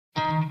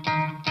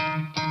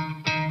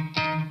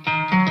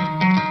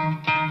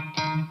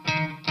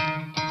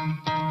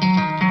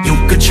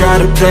try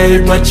to play,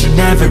 but you're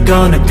never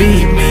gonna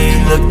beat me.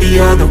 Look the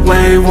other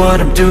way, what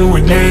I'm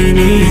doing ain't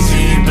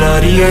easy.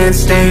 Bloody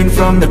hands stained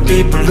from the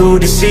people who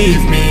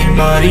deceive me.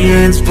 Muddy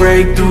hands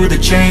break through the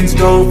chains,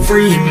 go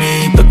free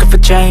me. Looking for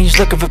change,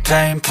 looking for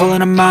pain,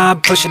 pulling a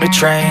mob, pushing a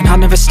train. I'll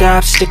never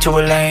stop, stick to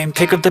a lane,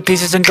 pick up the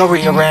pieces and go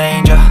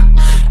rearrange.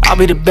 I'll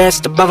be the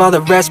best above all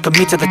the rest, put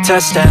me to the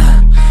test and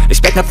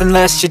expect nothing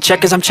less. You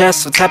check as I'm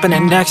chess, what's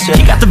happening next, yeah.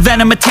 He got the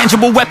venom, a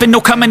tangible weapon,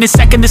 no coming in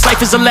second. This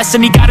life is a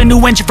lesson, he got a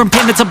new engine from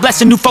pain, that's a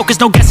blessing. New focus,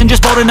 no guessing,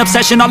 just bold and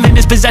obsession, all in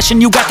his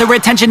possession. You got their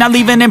attention, I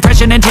leave an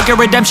impression and take your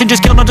redemption.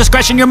 Just kill, no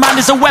discretion, your mind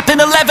is a weapon.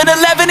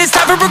 11-11, it's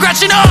time for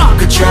progression, You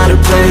could try to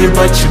play,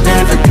 but you're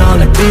never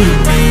gonna beat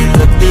me.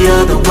 Look the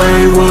other way,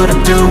 what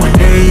I'm doing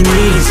ain't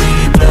easy.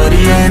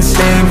 Bloody hands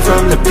stained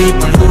from the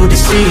people who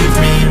deceive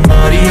me.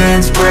 Muddy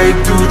hands break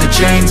through the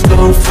chains,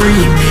 go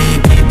free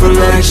me. People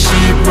like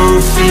sheep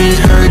move feet,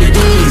 hurt it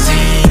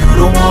easy.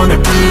 You don't wanna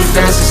be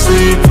fast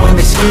asleep when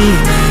they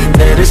scheming.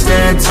 Better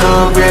stand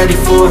tall, ready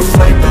for a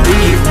fight,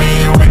 believe me.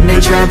 When they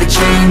try the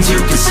chains, you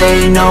can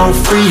say no,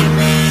 free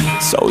me.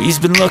 So he's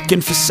been looking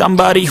for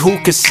somebody who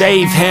could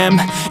save him,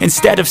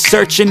 instead of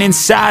searching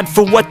inside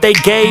for what they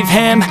gave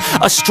him.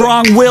 A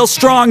strong will,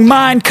 strong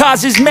mind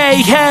causes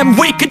mayhem.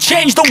 We could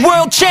change the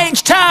world,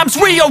 change times,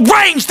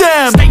 rearrange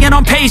them. Staying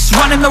on pace,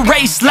 running the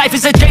race, life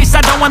is a chase.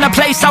 I don't want a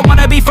place, I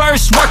wanna be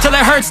first. Work till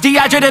it hurts,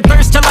 dehydrated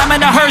thirst till I'm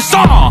in a hearse.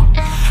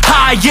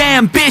 High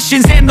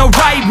ambitions and the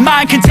right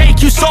mind can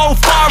take you so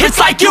far. It's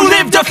like you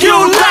lived a few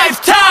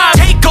lifetimes.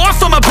 Take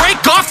off, I'ma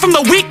break off from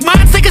the weak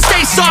minds. They can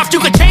stay soft, you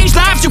can change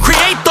lives, you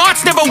create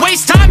thoughts, never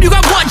waste time. You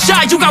got one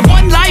shot, you got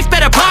one life,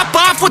 better pop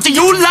off. What do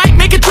you like?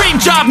 Make a dream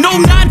job. No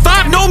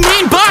 9-5, no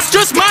mean boss,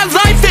 just my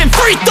life and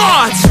free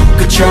thoughts. You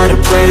could try to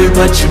play,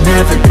 but you're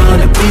never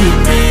gonna beat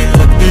me.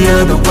 Look the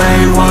other way,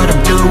 what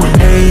I'm doing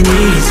ain't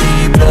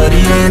easy.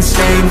 Bloody hands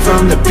stained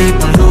from the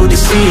people who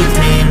deceive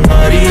me.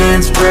 Muddy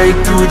hands break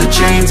through the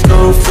chains,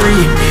 go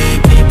free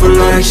me. People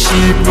like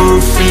sheep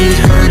move feet,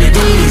 hurt it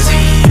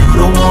easy. You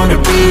don't wanna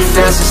be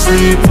fast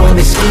asleep when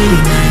they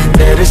scheming.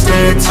 Better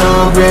stand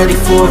tall, ready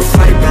for a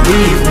fight,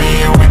 believe me.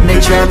 When they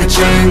try the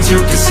chains, you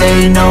can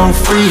say no,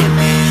 free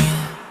me.